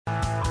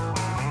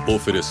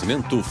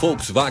Oferecimento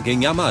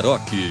Volkswagen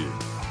Amarok,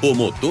 o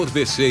motor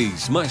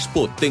V6 mais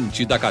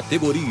potente da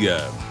categoria.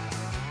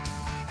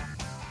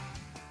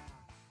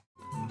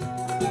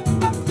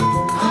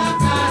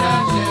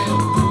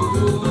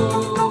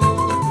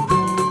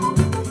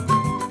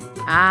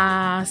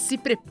 Se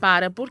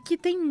prepara porque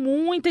tem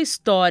muita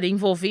história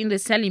envolvendo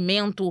esse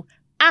alimento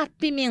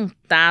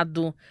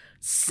apimentado,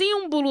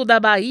 símbolo da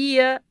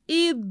Bahia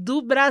e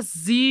do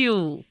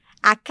Brasil.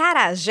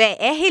 Acarajé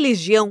é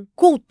religião,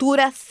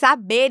 cultura,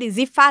 saberes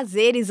e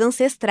fazeres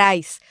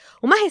ancestrais.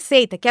 Uma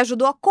receita que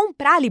ajudou a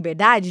comprar a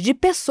liberdade de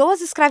pessoas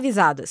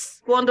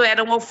escravizadas. Quando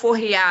eram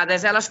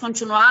alforriadas, elas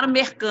continuaram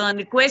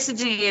mercando e com esse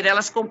dinheiro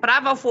elas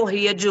compravam a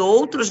alforria de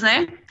outros,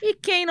 né? E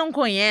quem não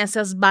conhece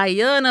as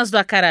baianas do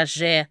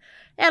acarajé?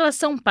 Elas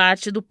são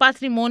parte do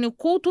patrimônio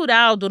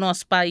cultural do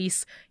nosso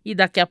país e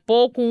daqui a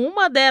pouco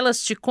uma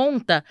delas te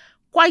conta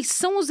quais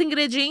são os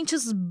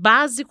ingredientes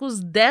básicos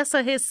dessa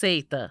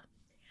receita.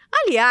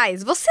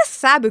 Aliás, você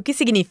sabe o que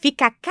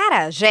significa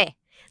acarajé?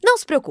 Não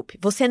se preocupe,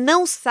 você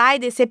não sai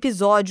desse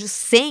episódio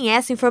sem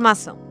essa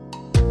informação.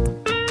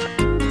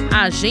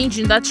 A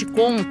gente ainda te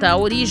conta a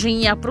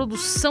origem e a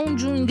produção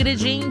de um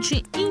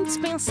ingrediente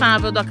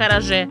indispensável do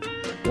acarajé,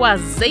 o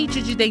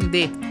azeite de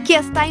dendê, que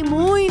está em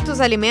muitos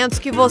alimentos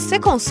que você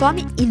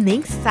consome e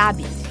nem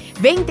sabe.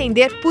 Vem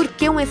entender por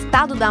que um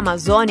estado da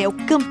Amazônia é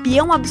o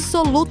campeão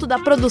absoluto da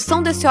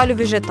produção desse óleo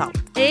vegetal.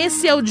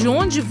 Esse é o De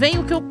Onde Vem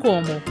o Que Eu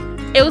Como.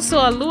 Eu sou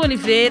a Lu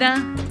Oliveira.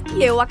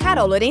 E eu, a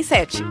Carol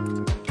Lorencetti.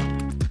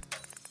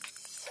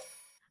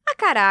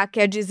 Acará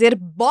quer dizer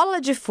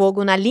bola de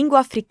fogo na língua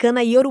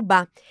africana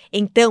iorubá.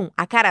 Então,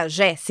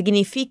 acarajé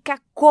significa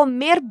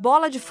comer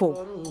bola de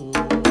fogo.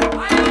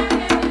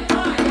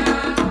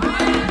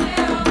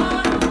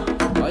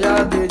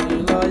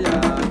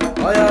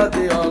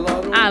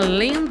 A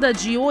lenda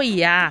de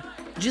Oiá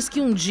diz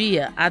que um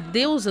dia a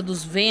deusa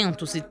dos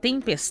ventos e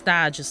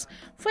tempestades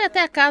foi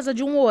até a casa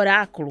de um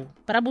oráculo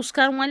para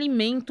buscar um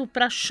alimento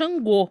para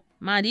Xangô,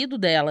 marido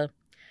dela.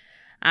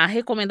 A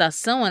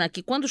recomendação era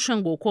que quando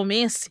Xangô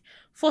comesse,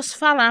 fosse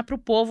falar para o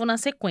povo na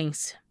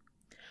sequência.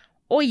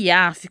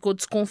 Oiá ficou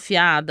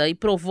desconfiada e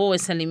provou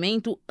esse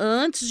alimento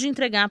antes de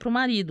entregar para o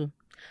marido.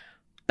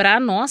 Para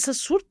nossa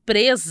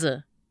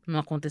surpresa, não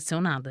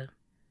aconteceu nada.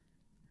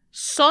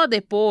 Só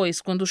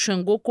depois, quando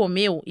Xangô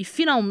comeu e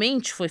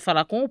finalmente foi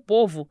falar com o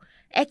povo,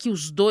 é que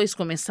os dois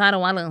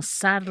começaram a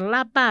lançar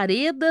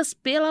labaredas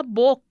pela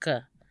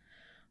boca.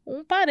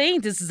 Um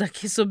parênteses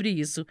aqui sobre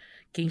isso.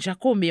 Quem já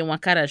comeu um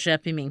acarajé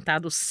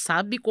apimentado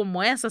sabe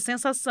como é essa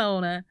sensação,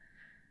 né?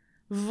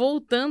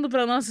 Voltando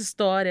para nossa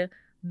história,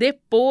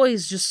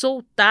 depois de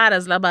soltar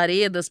as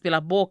labaredas pela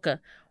boca,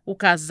 o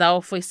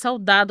casal foi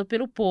saudado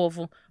pelo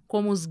povo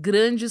como os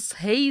grandes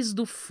reis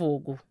do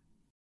fogo.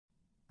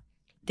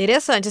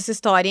 Interessante essa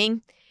história,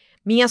 hein?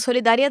 Minha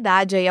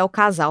solidariedade aí ao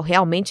casal.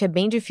 Realmente é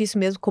bem difícil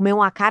mesmo comer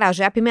um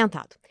acarajé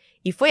apimentado.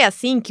 E foi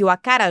assim que o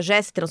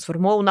acarajé se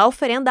transformou na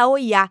oferenda a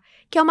Oiá,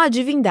 que é uma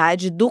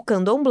divindade do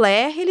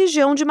candomblé,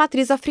 religião de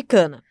matriz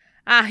africana.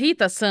 A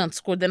Rita Santos,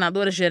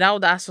 coordenadora geral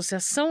da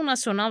Associação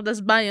Nacional das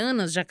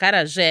Baianas de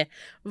Acarajé,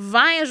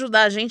 vai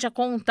ajudar a gente a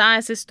contar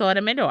essa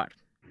história melhor.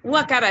 O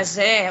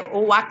acarajé,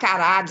 ou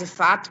acará de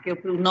fato, que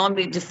o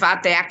nome de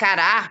fato é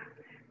acará,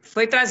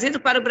 foi trazido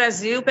para o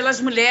Brasil pelas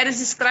mulheres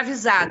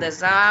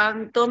escravizadas há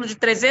em torno de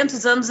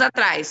 300 anos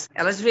atrás.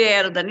 Elas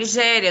vieram da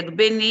Nigéria, do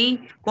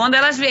Benin. Quando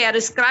elas vieram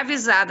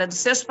escravizadas dos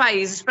seus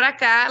países para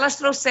cá, elas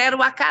trouxeram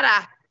o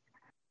acará.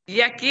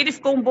 E aqui ele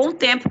ficou um bom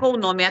tempo com o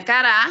nome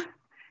acará,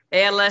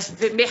 elas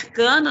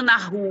mercando na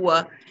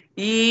rua.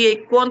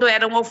 E quando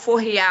eram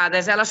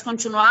alforriadas, elas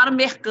continuaram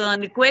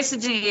mercando e com esse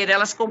dinheiro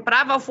elas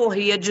compravam a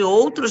alforria de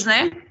outros,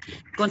 né?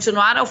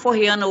 Continuaram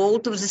alforriando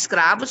outros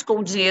escravos com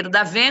o dinheiro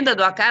da venda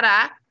do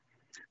acará.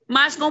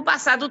 Mas, com o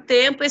passar do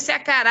tempo, esse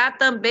acará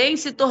também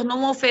se tornou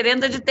uma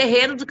oferenda de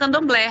terreiro do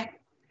candomblé.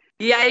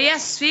 E aí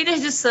as filhas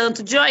de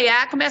santo de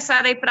Oiá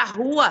começaram a ir para a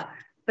rua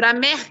para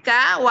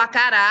mercar o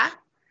acará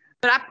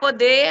para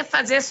poder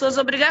fazer suas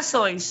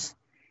obrigações.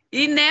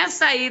 E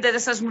nessa ida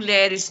dessas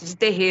mulheres de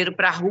terreiro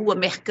para a rua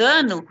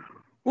mercando,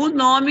 o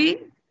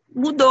nome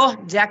mudou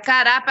de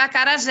acará para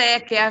acarajé,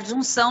 que é a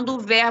junção do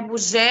verbo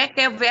jé, que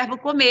é o verbo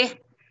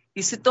comer.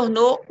 E se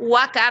tornou o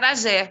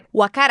acarajé.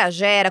 O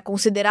acarajé era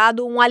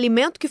considerado um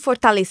alimento que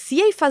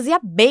fortalecia e fazia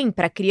bem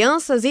para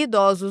crianças e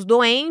idosos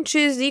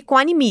doentes e com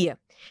anemia.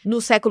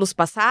 Nos séculos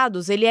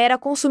passados, ele era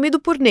consumido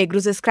por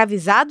negros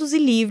escravizados e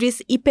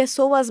livres e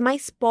pessoas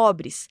mais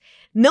pobres.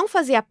 Não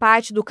fazia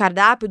parte do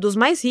cardápio dos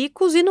mais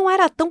ricos e não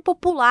era tão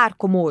popular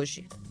como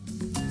hoje.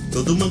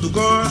 Todo mundo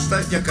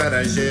gosta de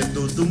acarajé,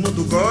 todo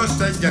mundo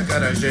gosta de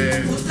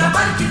acarajé. O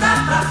trabalho que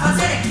dá pra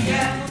fazer é que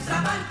é o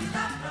trabalho que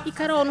dá pra... E,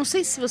 Carol, não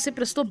sei se você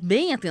prestou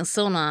bem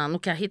atenção no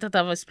que a Rita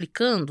estava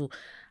explicando.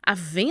 A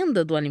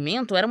venda do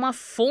alimento era uma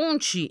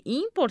fonte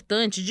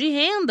importante de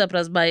renda para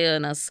as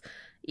baianas.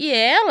 E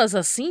elas,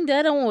 assim,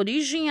 deram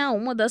origem a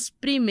uma das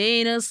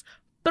primeiras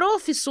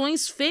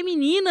profissões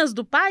femininas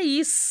do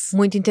país.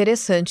 Muito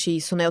interessante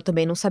isso, né? Eu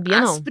também não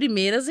sabia, não. As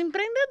primeiras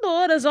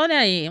empreendedoras, olha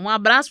aí. Um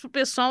abraço pro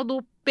pessoal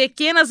do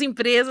Pequenas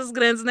empresas,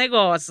 grandes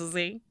negócios,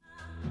 hein?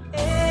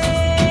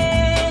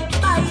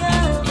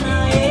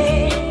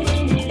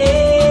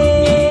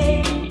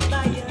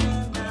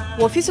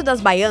 O ofício das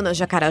baianas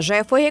de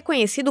Acarajé foi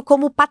reconhecido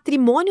como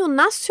Patrimônio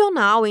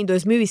Nacional em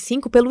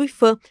 2005 pelo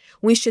IPHAN,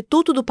 o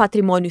Instituto do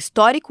Patrimônio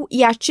Histórico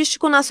e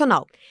Artístico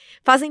Nacional.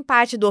 Fazem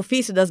parte do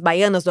ofício das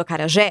baianas do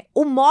Acarajé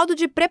o modo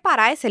de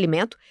preparar esse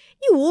alimento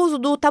e o uso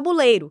do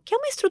tabuleiro, que é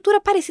uma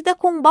estrutura parecida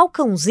com um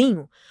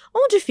balcãozinho,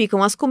 onde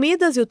ficam as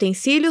comidas e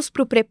utensílios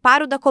para o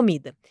preparo da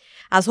comida.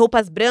 As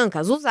roupas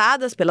brancas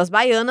usadas pelas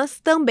baianas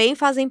também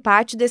fazem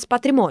parte desse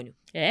patrimônio.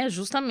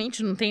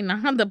 Justamente, não tem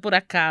nada por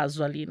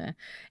acaso ali, né?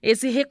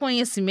 Esse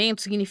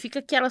reconhecimento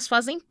significa que elas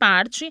fazem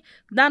parte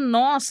da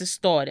nossa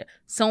história,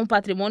 são um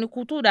patrimônio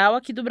cultural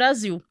aqui do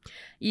Brasil.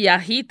 E a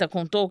Rita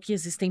contou que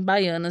existem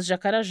baianas de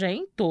Acarajé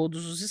em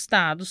todos os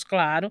estados,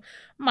 claro,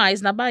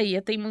 mas na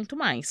Bahia tem muito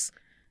mais.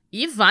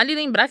 E vale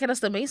lembrar que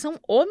elas também são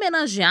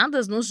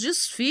homenageadas nos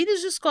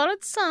desfiles de escola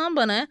de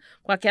samba, né?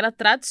 Com aquela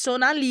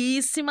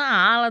tradicionalíssima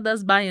ala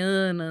das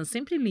baianas,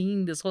 sempre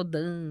lindas,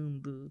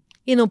 rodando.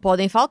 E não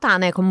podem faltar,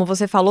 né? Como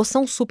você falou,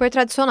 são super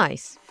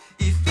tradicionais.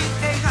 E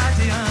fiquei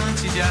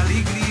radiante de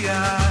alegria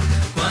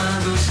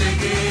quando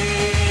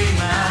cheguei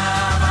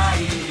na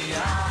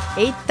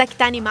Bahia. Eita, que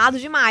tá animado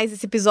demais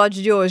esse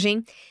episódio de hoje,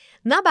 hein?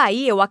 Na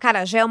Bahia, o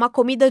acarajé é uma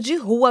comida de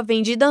rua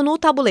vendida no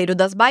tabuleiro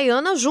das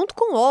baianas junto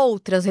com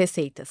outras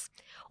receitas.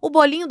 O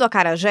bolinho do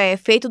acarajé é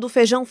feito do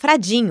feijão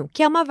fradinho,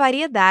 que é uma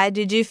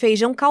variedade de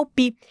feijão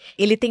calpi.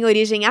 Ele tem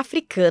origem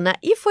africana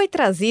e foi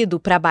trazido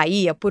para a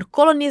Bahia por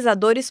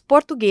colonizadores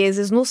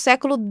portugueses no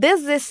século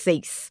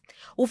XVI.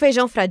 O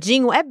feijão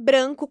fradinho é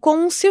branco com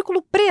um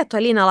círculo preto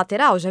ali na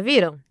lateral, já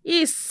viram?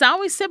 E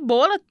sal e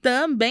cebola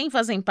também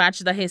fazem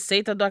parte da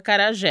receita do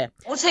acarajé.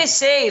 Os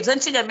recheios,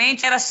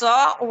 antigamente, era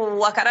só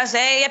o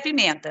acarajé e a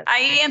pimenta.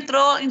 Aí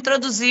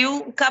introduziu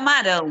o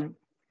camarão.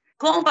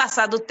 Com o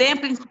passar do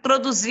tempo,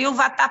 introduziu o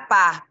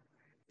vatapá.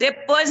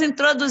 Depois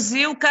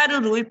introduziu o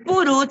caruru. E,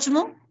 por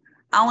último,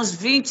 há uns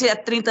 20 a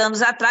 30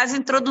 anos atrás,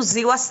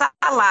 introduziu a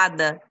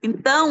salada.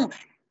 Então,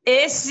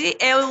 esse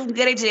é o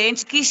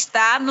ingrediente que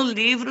está no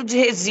livro de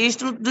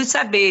registro dos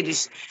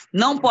saberes.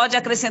 Não pode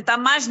acrescentar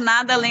mais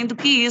nada além do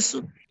que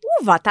isso.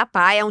 O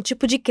vatapá é um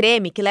tipo de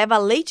creme que leva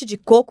leite de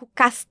coco,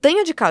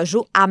 castanha de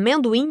caju,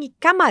 amendoim e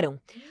camarão.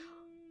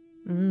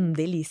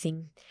 Delícia,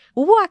 hein?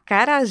 O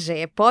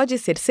acarajé pode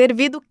ser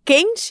servido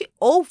quente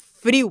ou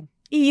frio.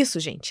 E isso,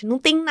 gente, não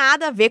tem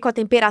nada a ver com a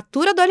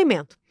temperatura do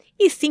alimento,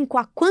 e sim com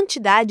a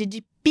quantidade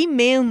de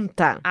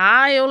pimenta.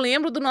 Eu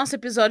lembro do nosso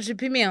episódio de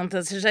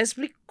pimenta. Você já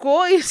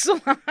explicou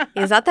isso lá.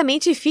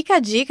 Exatamente, e fica a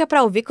dica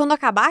para ouvir quando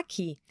acabar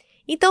aqui.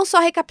 Então, só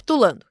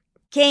recapitulando.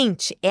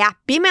 Quente é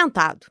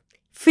apimentado.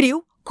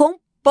 Frio, com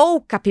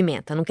pouca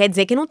pimenta. Não quer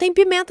dizer que não tem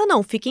pimenta,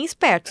 não. Fiquem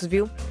espertos,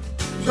 viu?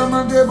 Já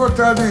mandei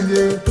botar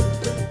dendê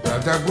pra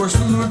dar gosto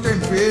no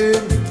tempero.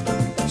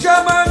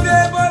 Já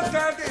mandei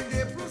botar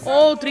dendê pro...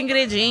 Outro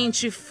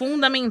ingrediente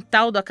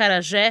fundamental do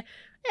acarajé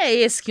é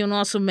esse que o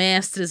nosso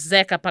mestre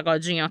Zeca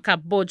Pagodinho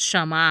acabou de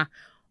chamar,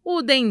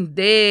 o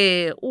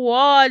dendê, o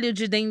óleo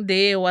de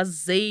dendê, o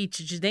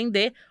azeite de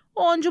dendê,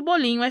 onde o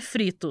bolinho é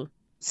frito.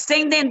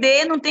 Sem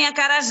dendê não tem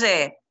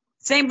acarajé.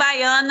 Sem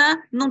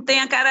baiana não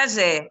tem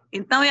acarajé.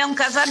 Então é um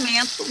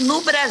casamento.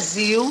 No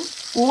Brasil,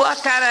 o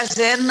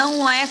acarajé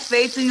não é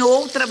feito em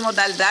outra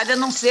modalidade a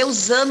não ser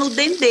usando o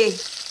dendê.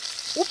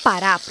 O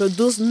Pará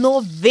produz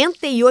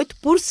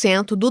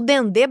 98% do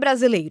dendê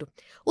brasileiro.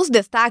 Os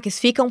destaques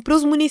ficam para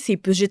os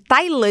municípios de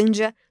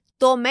Tailândia,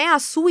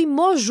 Tomé-Açu e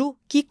Moju,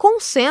 que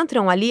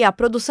concentram ali a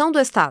produção do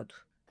estado.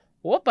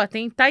 Opa,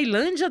 tem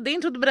Tailândia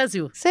dentro do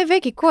Brasil. Você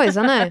vê que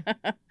coisa, né?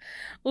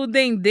 O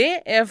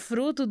dendê é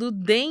fruto do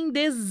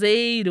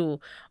dendezeiro,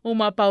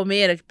 uma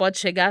palmeira que pode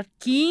chegar a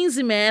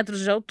 15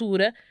 metros de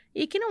altura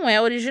e que não é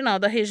original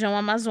da região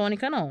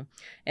amazônica, não.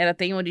 Ela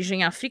tem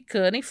origem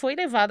africana e foi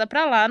levada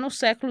para lá no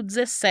século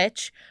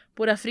XVII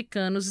por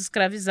africanos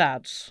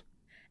escravizados.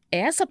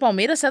 Essa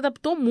palmeira se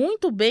adaptou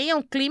muito bem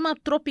ao clima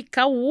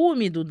tropical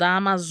úmido da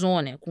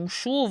Amazônia, com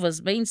chuvas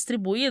bem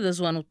distribuídas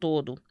o ano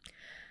todo.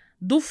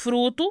 Do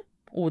fruto,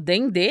 o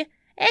dendê,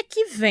 é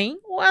que vem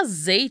o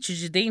azeite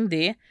de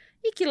dendê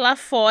e que lá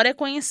fora é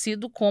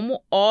conhecido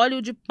como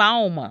óleo de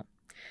palma.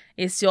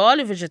 Esse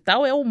óleo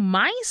vegetal é o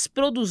mais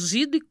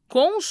produzido e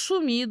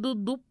consumido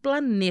do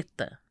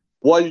planeta.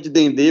 O óleo de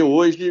dendê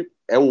hoje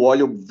é o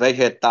óleo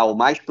vegetal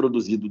mais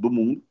produzido do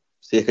mundo.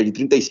 Cerca de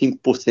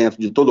 35%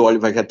 de todo o óleo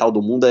vegetal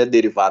do mundo é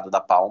derivado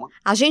da palma.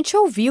 A gente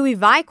ouviu e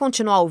vai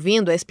continuar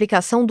ouvindo a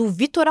explicação do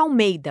Vitor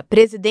Almeida,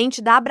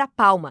 presidente da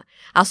Abrapalma,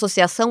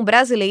 Associação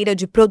Brasileira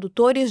de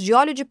Produtores de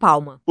Óleo de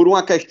Palma. Por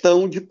uma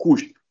questão de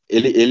custo.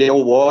 Ele é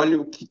o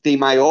óleo que tem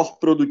maior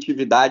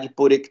produtividade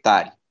por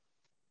hectare.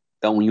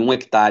 Então, em 1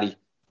 hectare,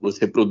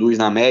 você produz,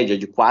 na média,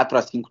 de 4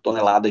 a 5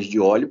 toneladas de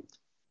óleo,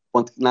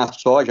 enquanto que na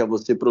soja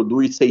você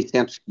produz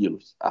 600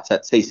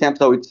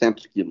 a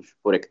 800 quilos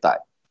por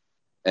hectare.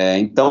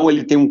 Então,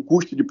 ele tem um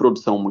custo de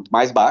produção muito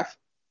mais baixo,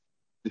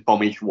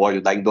 principalmente o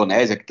óleo da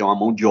Indonésia, que tem uma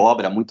mão de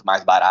obra muito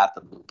mais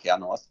barata do que a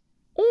nossa.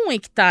 Um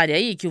hectare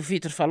aí, que o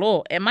Vitor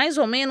falou, é mais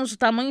ou menos o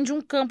tamanho de um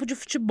campo de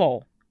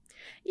futebol.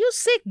 E o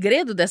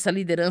segredo dessa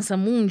liderança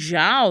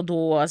mundial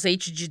do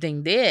azeite de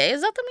dendê é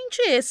exatamente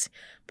esse.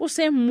 Por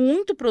ser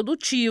muito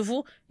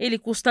produtivo, ele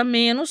custa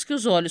menos que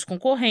os óleos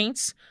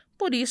concorrentes,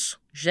 por isso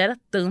gera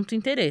tanto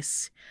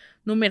interesse.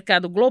 No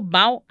mercado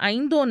global, a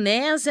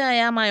Indonésia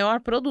é a maior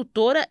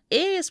produtora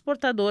e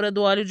exportadora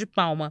do óleo de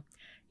palma.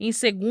 Em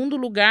segundo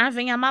lugar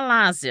vem a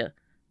Malásia,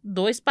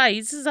 2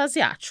 países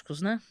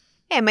asiáticos, né?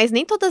 Mas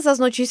nem todas as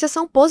notícias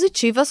são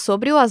positivas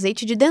sobre o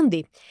azeite de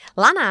dendê.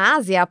 Lá na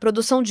Ásia, a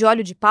produção de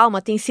óleo de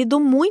palma tem sido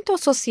muito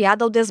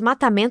associada ao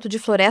desmatamento de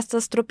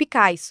florestas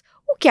tropicais,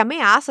 o que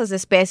ameaça as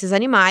espécies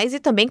animais e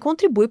também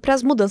contribui para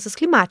as mudanças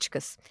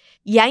climáticas.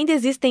 E ainda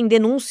existem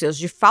denúncias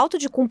de falta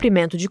de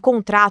cumprimento de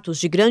contratos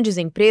de grandes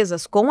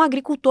empresas com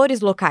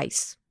agricultores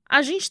locais.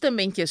 A gente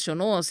também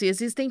questionou se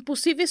existem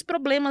possíveis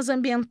problemas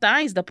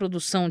ambientais da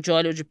produção de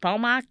óleo de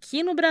palma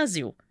aqui no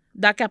Brasil.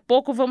 Daqui a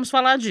pouco vamos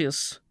falar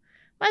disso.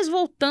 Mas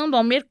voltando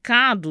ao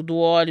mercado do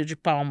óleo de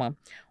palma,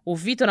 o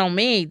Vitor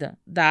Almeida,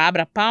 da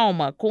Abra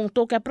Palma,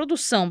 contou que a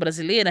produção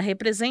brasileira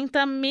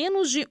representa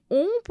menos de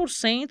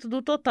 1% do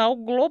total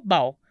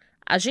global.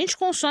 A gente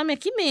consome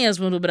aqui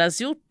mesmo no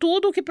Brasil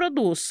tudo o que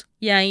produz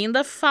e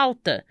ainda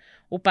falta.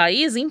 O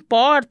país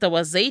importa o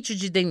azeite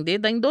de dendê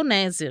da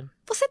Indonésia.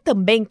 Você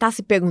também está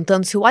se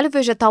perguntando se o óleo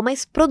vegetal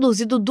mais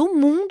produzido do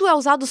mundo é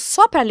usado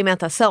só para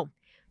alimentação?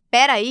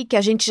 Pera aí que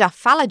a gente já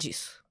fala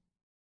disso.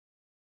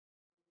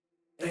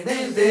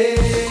 Dendê,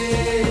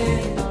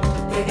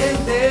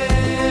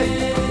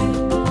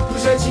 do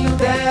jeitinho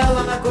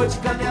dela, na cor de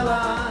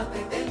canela.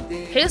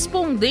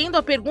 Respondendo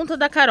à pergunta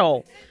da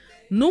Carol,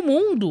 no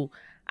mundo,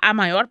 a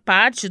maior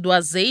parte do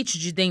azeite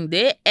de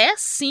dendê é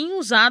sim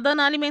usada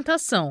na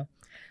alimentação.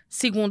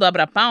 Segundo a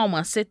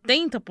Abrapalma,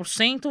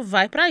 70%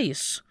 vai para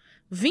isso.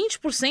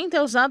 20%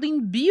 é usado em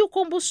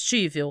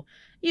biocombustível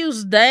e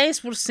os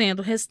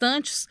 10%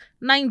 restantes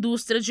na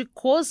indústria de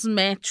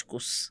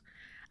cosméticos.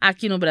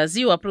 Aqui no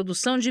Brasil, a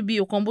produção de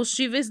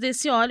biocombustíveis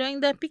desse óleo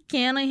ainda é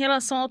pequena em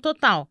relação ao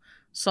total,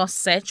 só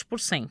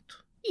 7%.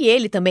 E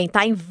ele também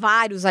está em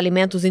vários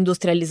alimentos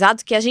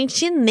industrializados que a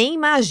gente nem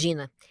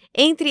imagina.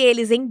 Entre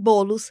eles em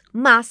bolos,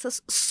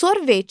 massas,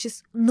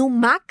 sorvetes, no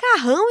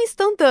macarrão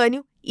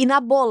instantâneo e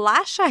na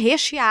bolacha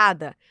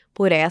recheada.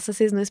 Por essa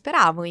vocês não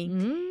esperavam, hein?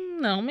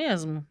 Não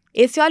mesmo.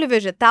 Esse óleo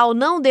vegetal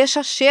não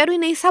deixa cheiro e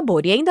nem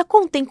sabor e ainda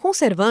contém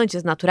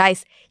conservantes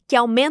naturais que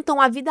aumentam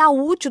a vida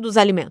útil dos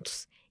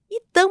alimentos.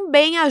 E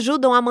também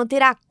ajudam a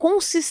manter a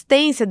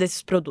consistência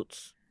desses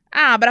produtos.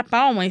 A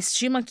Abrapalma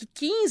estima que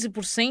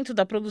 15%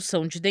 da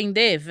produção de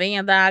dendê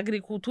venha da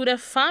agricultura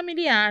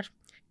familiar.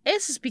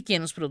 Esses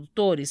pequenos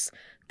produtores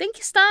têm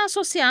que estar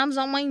associados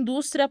a uma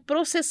indústria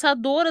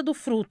processadora do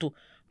fruto,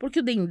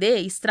 porque o dendê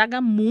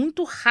estraga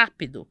muito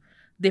rápido.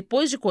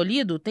 Depois de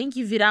colhido, tem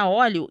que virar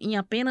óleo em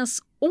apenas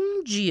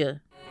um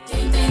dia.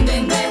 Quem tem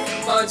dendê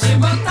pode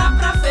botar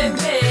pra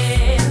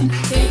ferver.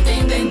 Quem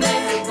tem dendê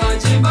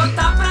pode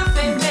botar pra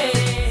ferver.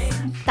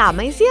 Tá,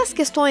 mas e as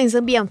questões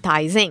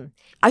ambientais, hein?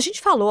 A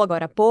gente falou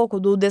agora há pouco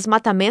do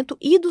desmatamento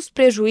e dos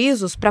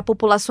prejuízos para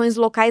populações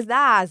locais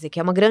da Ásia, que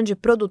é uma grande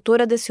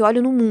produtora desse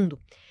óleo no mundo.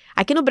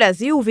 Aqui no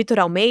Brasil, o Vitor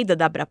Almeida,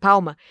 da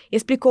Abrapalma,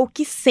 explicou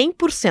que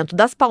 100%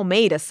 das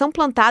palmeiras são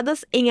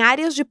plantadas em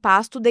áreas de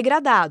pasto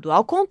degradado,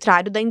 ao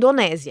contrário da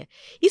Indonésia.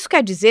 Isso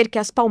quer dizer que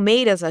as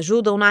palmeiras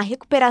ajudam na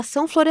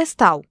recuperação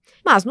florestal.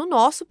 Mas no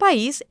nosso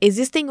país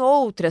existem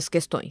outras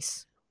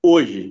questões.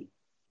 Hoje,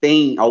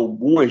 tem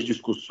algumas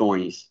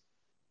discussões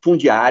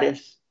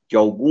fundiárias de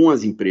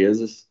algumas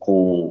empresas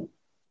com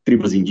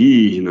tribos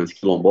indígenas,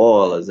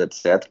 quilombolas,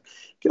 etc.,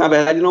 que na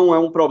verdade não é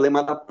um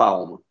problema da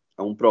palma,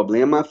 é um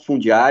problema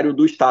fundiário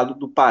do estado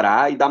do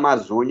Pará e da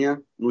Amazônia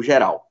no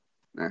geral,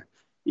 né?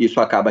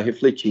 Isso acaba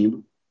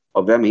refletindo,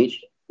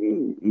 obviamente,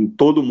 em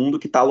todo mundo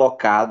que está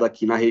alocado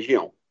aqui na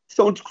região.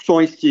 São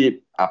discussões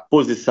que a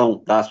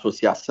posição da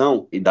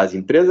associação e das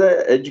empresas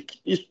é de que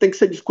isso tem que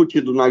ser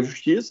discutido na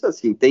justiça,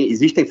 assim,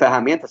 existem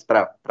ferramentas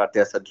para ter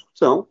essa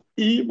discussão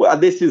e a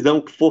decisão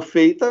que for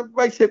feita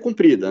vai ser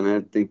cumprida,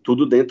 né? Tem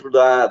tudo dentro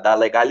da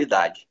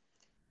legalidade.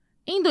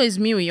 Em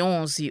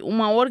 2011,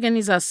 uma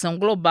organização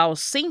global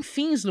sem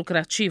fins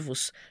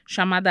lucrativos,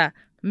 chamada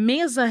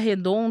Mesa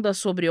Redonda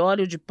sobre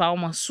Óleo de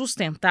Palma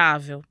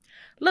Sustentável,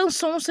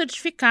 lançou um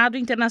certificado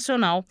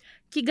internacional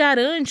que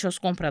garante aos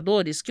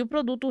compradores que o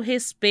produto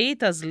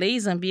respeita as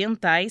leis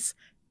ambientais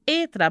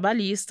e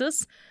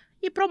trabalhistas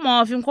e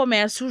promove um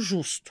comércio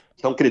justo.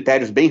 São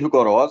critérios bem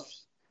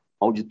rigorosos,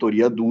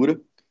 auditoria dura,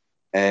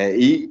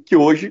 e que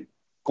hoje,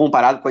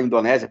 comparado com a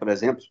Indonésia, por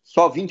exemplo,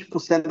 só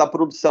 20% da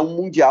produção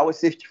mundial é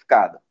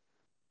certificada.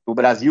 No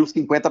Brasil,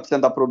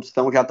 50% da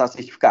produção já está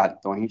certificada.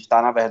 Então, a gente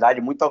está, na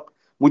verdade,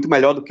 muito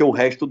melhor do que o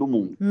resto do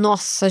mundo.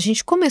 Nossa, a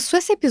gente começou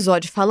esse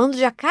episódio falando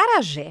de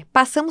acarajé,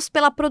 passamos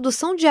pela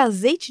produção de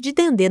azeite de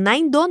dendê na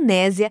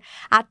Indonésia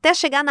até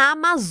chegar na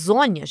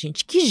Amazônia,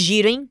 gente. Que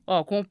giro, hein?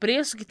 Com o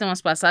preço que estão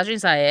as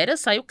passagens aéreas,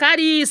 saiu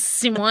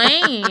caríssimo,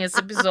 hein, esse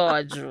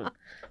episódio.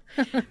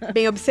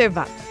 Bem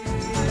observado.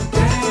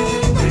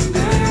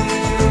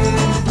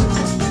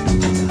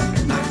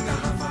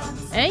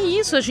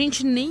 isso a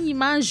gente nem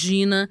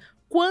imagina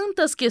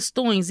quantas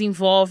questões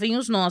envolvem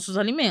os nossos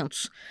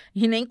alimentos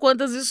e nem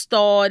quantas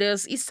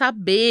histórias e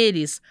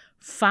saberes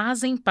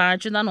fazem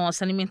parte da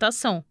nossa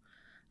alimentação.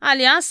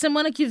 Aliás,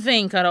 semana que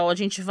vem, Carol, a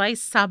gente vai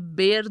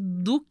saber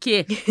do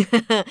quê?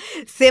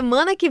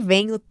 Semana que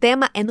vem o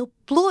tema é no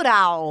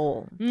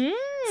plural.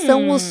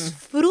 São os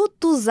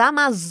frutos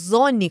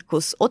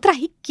amazônicos, outra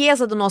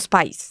riqueza do nosso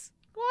país.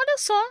 Olha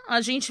só,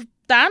 a gente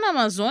tá na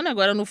Amazônia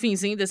agora no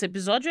finzinho desse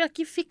episódio e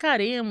aqui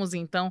ficaremos,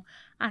 então,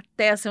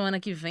 até a semana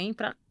que vem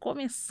para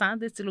começar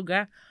desse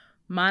lugar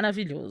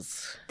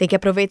maravilhoso. Tem que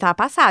aproveitar a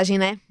passagem,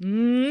 né?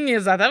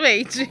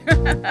 Exatamente.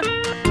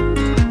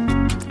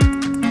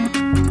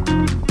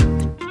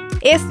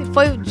 Esse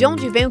foi o De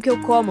Onde Vem o Que Eu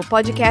Como,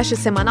 podcast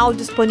semanal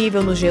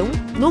disponível no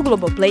G1, no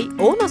Globoplay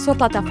ou na sua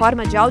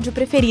plataforma de áudio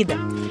preferida.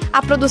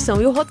 A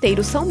produção e o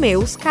roteiro são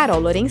meus, Carol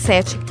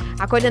Lorencetti.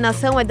 A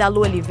coordenação é da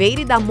Lu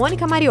Oliveira e da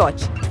Mônica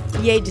Mariotti.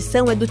 E a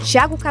edição é do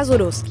Thiago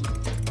Kaczuroski.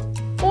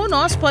 O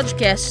nosso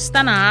podcast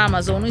está na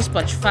Amazon, no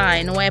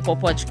Spotify, no Apple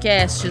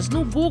Podcasts,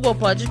 no Google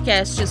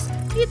Podcasts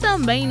e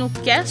também no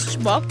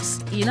Castbox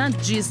e na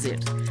Deezer.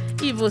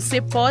 E você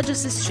pode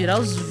assistir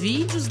aos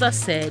vídeos da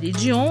série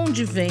De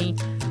Onde Vem,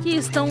 que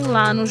estão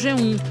lá no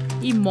G1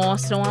 e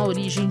mostram a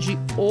origem de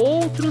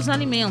outros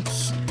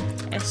alimentos.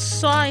 É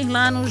só ir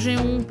lá no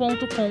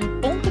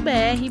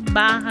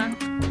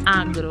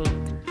g1.com.br/agro.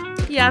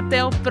 E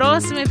até o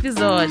próximo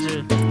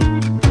episódio!